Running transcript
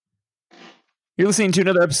You're listening to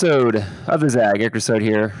another episode of the Zag. Episode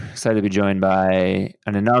here. Excited to be joined by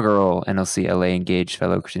an inaugural NLC LA Engaged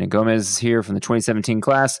Fellow, Cristina Gomez, is here from the 2017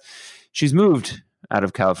 class. She's moved out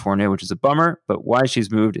of California, which is a bummer, but why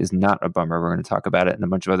she's moved is not a bummer. We're going to talk about it and a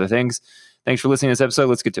bunch of other things. Thanks for listening to this episode.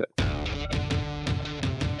 Let's get to it.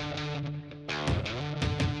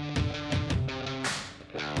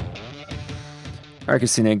 All right,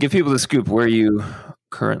 Cristina, give people the scoop where you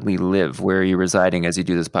currently live. Where are you residing as you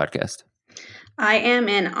do this podcast? I am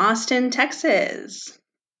in Austin, Texas.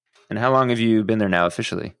 And how long have you been there now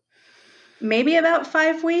officially? Maybe about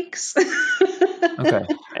 5 weeks. Okay.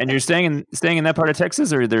 And you're staying in that part of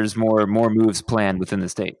Texas, or there's more moves planned within the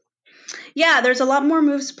state? Yeah, there's a lot more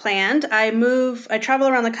moves planned. I travel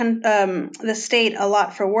around the state a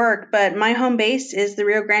lot for work, but my home base is the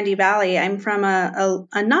Rio Grande Valley. I'm from a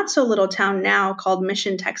not so little town now called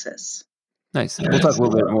Mission, Texas. Nice. We'll talk a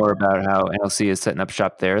little bit more about how NLC is setting up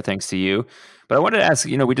shop there, thanks to you. But I wanted to ask,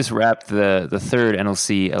 we just wrapped the third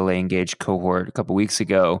NLC LA Engaged cohort a couple weeks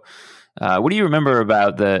ago. What do you remember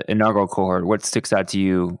about the inaugural cohort? What sticks out to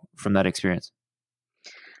you from that experience?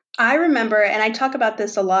 I remember, and I talk about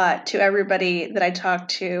this a lot to everybody that I talk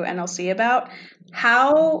to NLC about,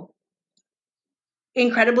 how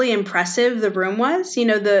incredibly impressive the room was.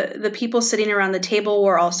 The people sitting around the table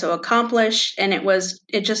were also accomplished, and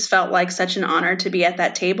it just felt like such an honor to be at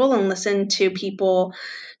that table and listen to people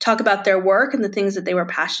talk about their work and the things that they were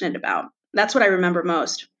passionate about. That's what I remember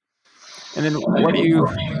most. And then what do you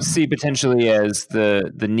see potentially as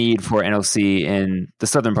the need for NLC in the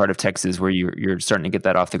southern part of Texas where you're starting to get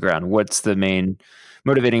that off the ground? What's the main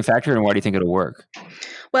motivating factor, and why do you think it'll work?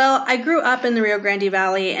 Well, I grew up in the Rio Grande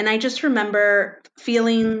Valley, and I just remember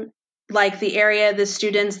feeling like the area, the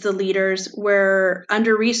students, the leaders were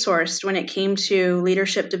under-resourced when it came to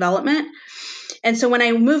leadership development. And so when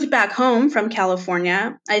I moved back home from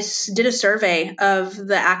California, I did a survey of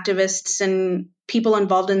the activists and people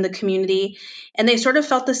involved in the community, and they sort of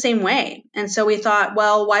felt the same way. And so we thought,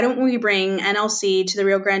 well, why don't we bring NLC to the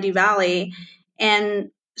Rio Grande Valley and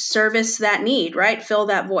service that need, right? Fill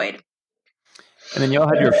that void. And then y'all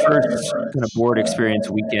had your first kind of board experience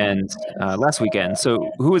weekend last weekend. So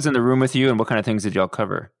who was in the room with you, and what kind of things did y'all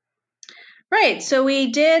cover? Right. So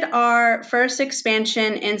we did our first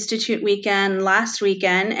Expansion Institute weekend last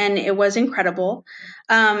weekend, and it was incredible.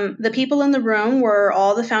 The people in the room were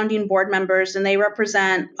all the founding board members, and they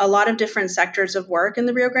represent a lot of different sectors of work in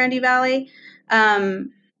the Rio Grande Valley.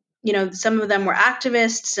 Some of them were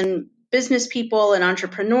activists and business people and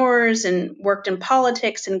entrepreneurs and worked in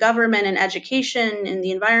politics and government and education and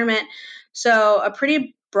the environment. So a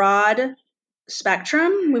pretty broad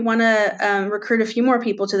spectrum. We want to recruit a few more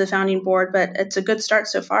people to the founding board, but it's a good start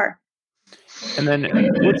so far. And then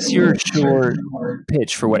what's your short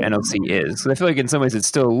pitch for what NLC is? Because I feel like in some ways it's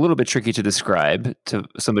still a little bit tricky to describe to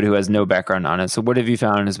somebody who has no background on it. So what have you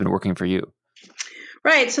found has been working for you?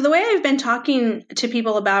 Right. So the way I've been talking to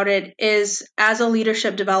people about it is as a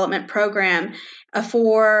leadership development program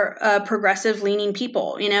for progressive leaning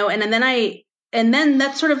people, and then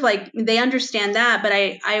that's sort of like they understand that.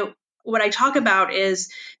 But what I talk about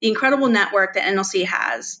is the incredible network that NLC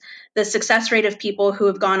has, the success rate of people who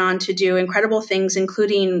have gone on to do incredible things,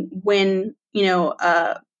 including win,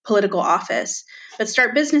 political office, but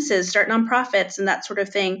start businesses, start nonprofits, and that sort of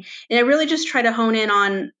thing. And I really just try to hone in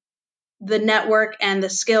on the network and the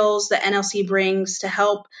skills that NLC brings to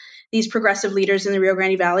help these progressive leaders in the Rio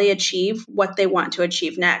Grande Valley achieve what they want to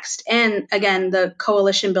achieve next. And again, the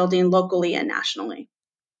coalition building locally and nationally.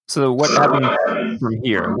 So what happens from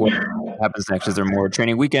here? What happens next? Is there more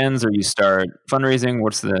training weekends, or you start fundraising?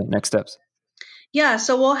 What's the next steps? Yeah,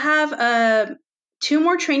 so we'll have 2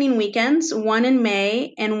 more training weekends, one in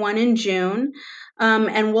May and one in June.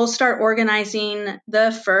 And we'll start organizing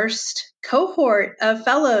the first cohort of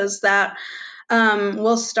fellows that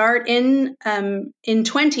will start in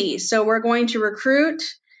 20. So we're going to recruit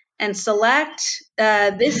and select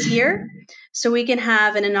this year so we can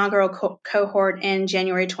have an inaugural cohort in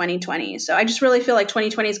January 2020. So I just really feel like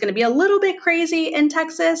 2020 is going to be a little bit crazy in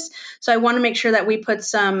Texas. So I want to make sure that we put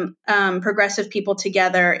some progressive people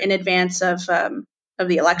together in advance of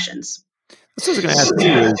the elections. That's what I was going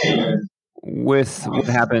to ask you is, with what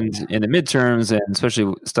happened in the midterms and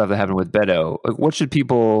especially stuff that happened with Beto, what should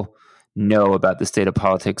people know about the state of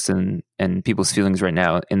politics and people's feelings right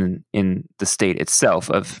now in the state itself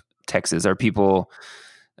of Texas? Are people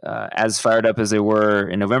as fired up as they were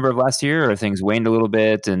in November of last year, or things waned a little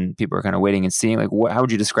bit and people are kind of waiting and seeing? How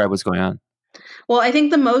would you describe what's going on? Well, I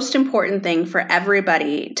think the most important thing for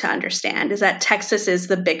everybody to understand is that Texas is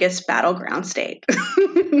the biggest battleground state.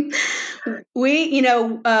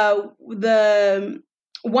 The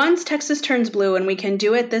once Texas turns blue and we can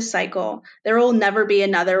do it this cycle, there will never be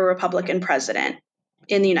another Republican president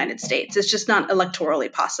in the United States. It's just not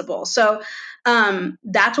electorally possible. So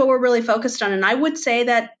that's what we're really focused on. And I would say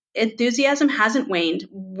that enthusiasm hasn't waned.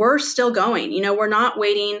 We're still going. We're not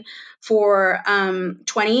waiting for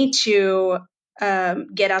 20 to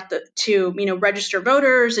get out to register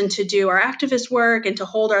voters and to do our activist work and to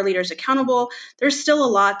hold our leaders accountable. There's still a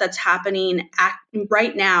lot that's happening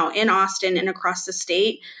right now in Austin and across the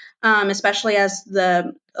state, especially as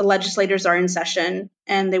the legislators are in session,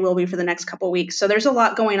 and they will be for the next couple of weeks. So there's a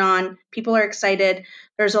lot going on. People are excited.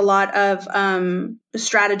 There's a lot of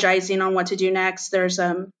strategizing on what to do next. There's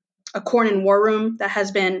a corn and war room that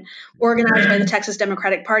has been organized by the Texas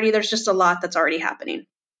Democratic Party. There's just a lot that's already happening.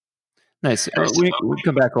 Nice. We'll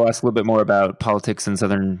come back. We'll ask a little bit more about politics in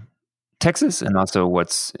Southern Texas and also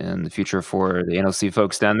what's in the future for the NLC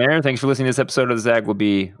folks down there. Thanks for listening to this episode of The Zag. We'll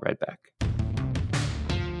be right back.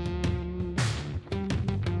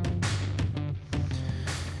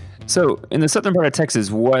 So in the southern part of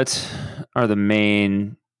Texas, what are the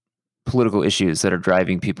main political issues that are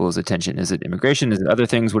driving people's attention? Is it immigration? Is it other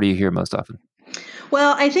things? What do you hear most often?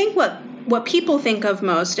 Well, I think what people think of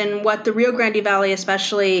most, and what the Rio Grande Valley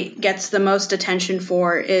especially gets the most attention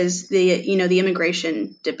for, is the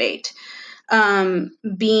immigration debate.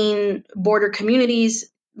 Being border communities,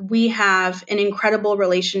 we have an incredible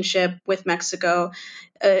relationship with Mexico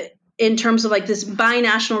in terms of like this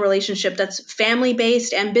binational relationship that's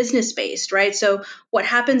family-based and business-based, right? So what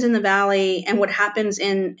happens in the Valley and what happens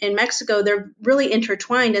in Mexico, they're really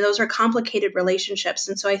intertwined, and those are complicated relationships.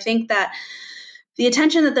 And so I think that the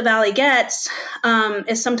attention that the Valley gets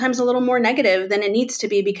is sometimes a little more negative than it needs to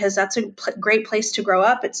be, because that's a great place to grow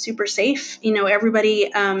up. It's super safe. Everybody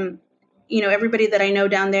that I know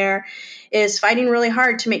down there is fighting really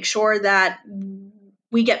hard to make sure that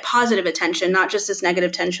we get positive attention, not just this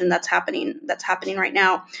negative tension that's happening right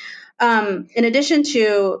now. In addition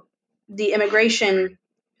to the immigration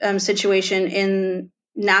situation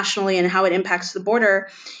nationally and how it impacts the border,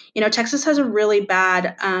 Texas has a really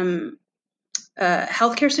bad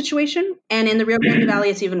healthcare situation, and in the Rio Grande Valley,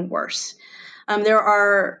 it's even worse. There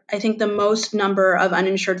are, I think, the most number of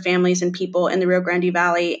uninsured families and people in the Rio Grande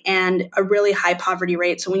Valley, and a really high poverty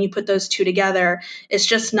rate. So when you put those two together, it's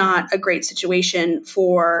just not a great situation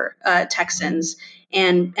for Texans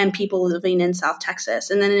and people living in South Texas.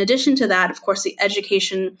 And then in addition to that, of course, the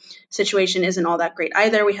education situation isn't all that great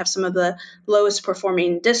either. We have some of the lowest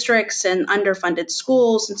performing districts and underfunded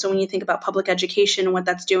schools. And so when you think about public education and what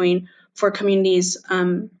that's doing for communities,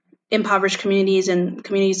 impoverished communities and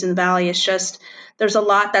communities in the Valley, it's just, there's a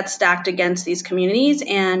lot that's stacked against these communities,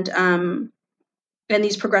 and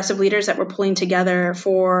these progressive leaders that we're pulling together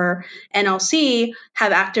for NLC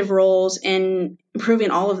have active roles in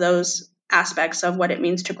improving all of those aspects of what it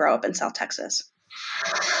means to grow up in South Texas.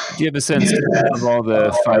 Do you have a sense of all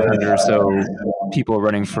the 500 or so people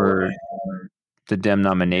running for the Dem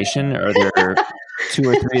nomination? Are there two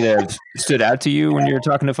or three that have stood out to you when you're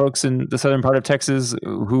talking to folks in the southern part of Texas?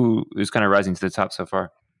 Who is kind of rising to the top so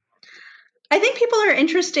far? I think people are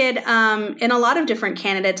interested in a lot of different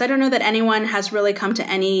candidates. I don't know that anyone has really come to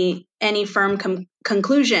any firm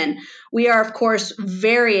conclusion. We are, of course,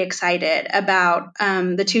 very excited about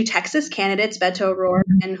the two Texas candidates, Beto O'Rourke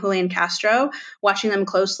and Julian Castro. Watching them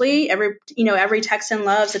closely, every Texan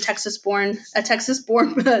loves a Texas-born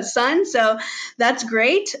son, so that's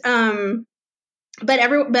great. But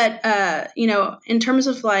in terms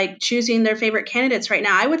of like choosing their favorite candidates right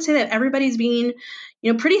now, I would say that everybody's being,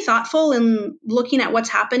 pretty thoughtful and looking at what's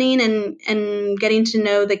happening and getting to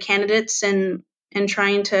know the candidates and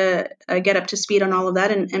trying to get up to speed on all of that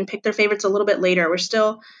and pick their favorites a little bit later.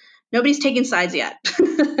 Nobody's taking sides yet.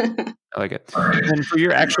 I like it. And for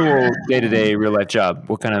your actual day-to-day real life job,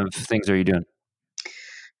 what kind of things are you doing?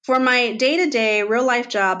 For my day-to-day real-life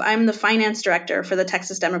job, I'm the finance director for the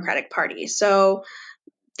Texas Democratic Party. So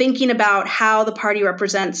thinking about how the party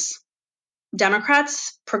represents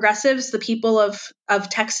Democrats, progressives, the people of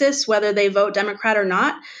Texas, whether they vote Democrat or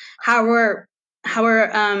not, how we're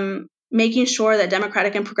making sure that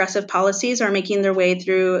Democratic and progressive policies are making their way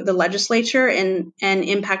through the legislature and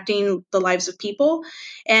impacting the lives of people.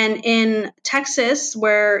 And in Texas,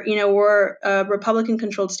 where, we're a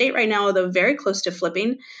Republican-controlled state right now, although very close to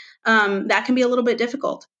flipping, that can be a little bit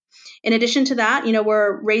difficult. In addition to that,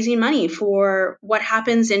 we're raising money for what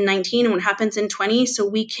happens in 19 and what happens in 20, so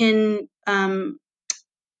we can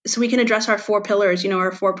address our four pillars,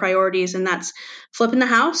 our four priorities, and that's flipping the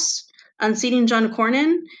House, unseating John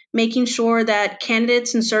Cornyn, making sure that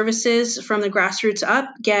candidates and services from the grassroots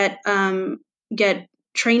up get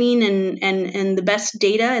training and the best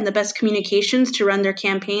data and the best communications to run their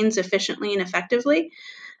campaigns efficiently and effectively.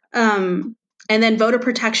 And then voter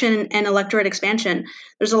protection and electorate expansion.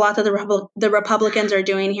 There's a lot that the Republicans are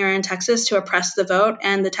doing here in Texas to oppress the vote,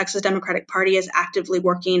 and the Texas Democratic Party is actively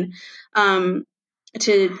working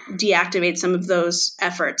to deactivate some of those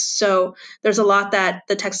efforts. So there's a lot that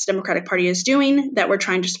the Texas Democratic Party is doing that we're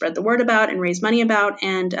trying to spread the word about and raise money about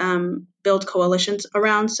and build coalitions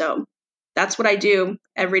around. So that's what I do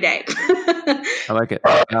every day. I like it.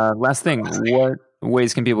 Last thing, what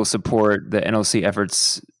ways can people support the NLC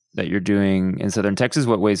efforts that you're doing in Southern Texas?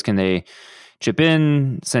 What ways can they chip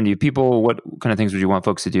in, send you people? What kind of things would you want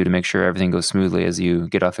folks to do to make sure everything goes smoothly as you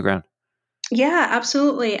get off the ground? Yeah,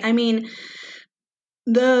 absolutely. I mean,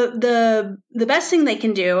 the best thing they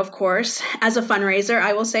can do, of course, as a fundraiser,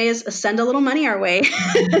 I will say, is send a little money our way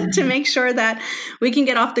to make sure that we can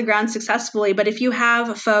get off the ground successfully. But if you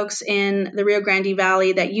have folks in the Rio Grande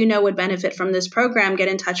Valley that you know would benefit from this program, get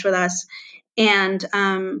in touch with us and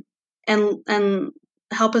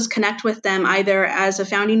help us connect with them, either as a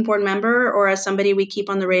founding board member or as somebody we keep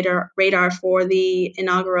on the radar for the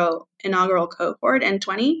inaugural cohort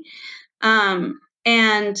N20.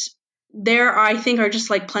 And there, I think, are just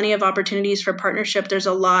like plenty of opportunities for partnership. There's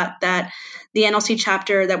a lot that the NLC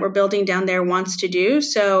chapter that we're building down there wants to do.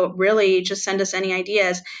 So really just send us any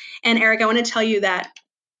ideas. And Eric, I want to tell you that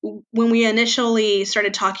when we initially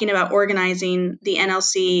started talking about organizing the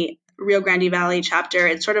NLC Rio Grande Valley chapter,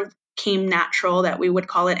 it sort of came natural that we would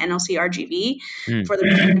call it NLC RGV for the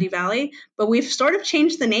Rio Grande Valley. But we've sort of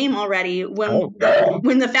changed the name already. When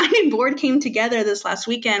the founding board came together this last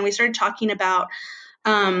weekend, we started talking about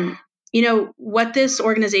what this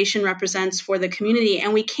organization represents for the community.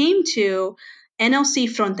 And we came to NLC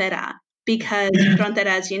Frontera because frontera,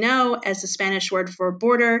 as you know, as the Spanish word for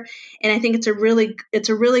border. And I think it's a really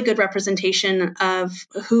good representation of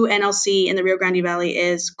who NLC in the Rio Grande Valley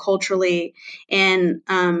is culturally and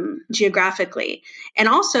geographically. And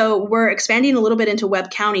also we're expanding a little bit into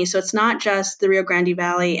Webb County. So it's not just the Rio Grande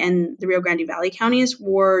Valley and the Rio Grande Valley counties.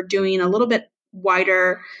 We're doing a little bit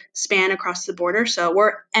wider span across the border. So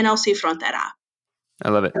we're NLC Frontera. I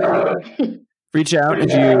love it. Reach out if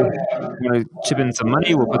you want to chip in some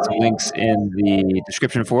money. We'll put some links in the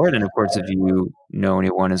description for it. And of course, if you know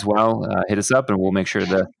anyone as well, hit us up and we'll make sure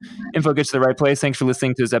the info gets to the right place. Thanks for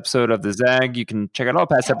listening to this episode of The Zag. You can check out all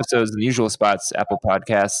past episodes in the usual spots: Apple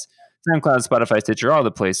Podcasts, SoundCloud, Spotify, Stitcher, all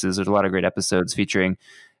the places. There's a lot of great episodes featuring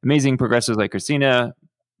amazing progressives like Cristina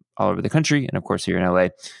all over the country and of course here in LA.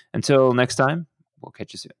 Until next time, we'll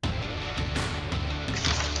catch you soon.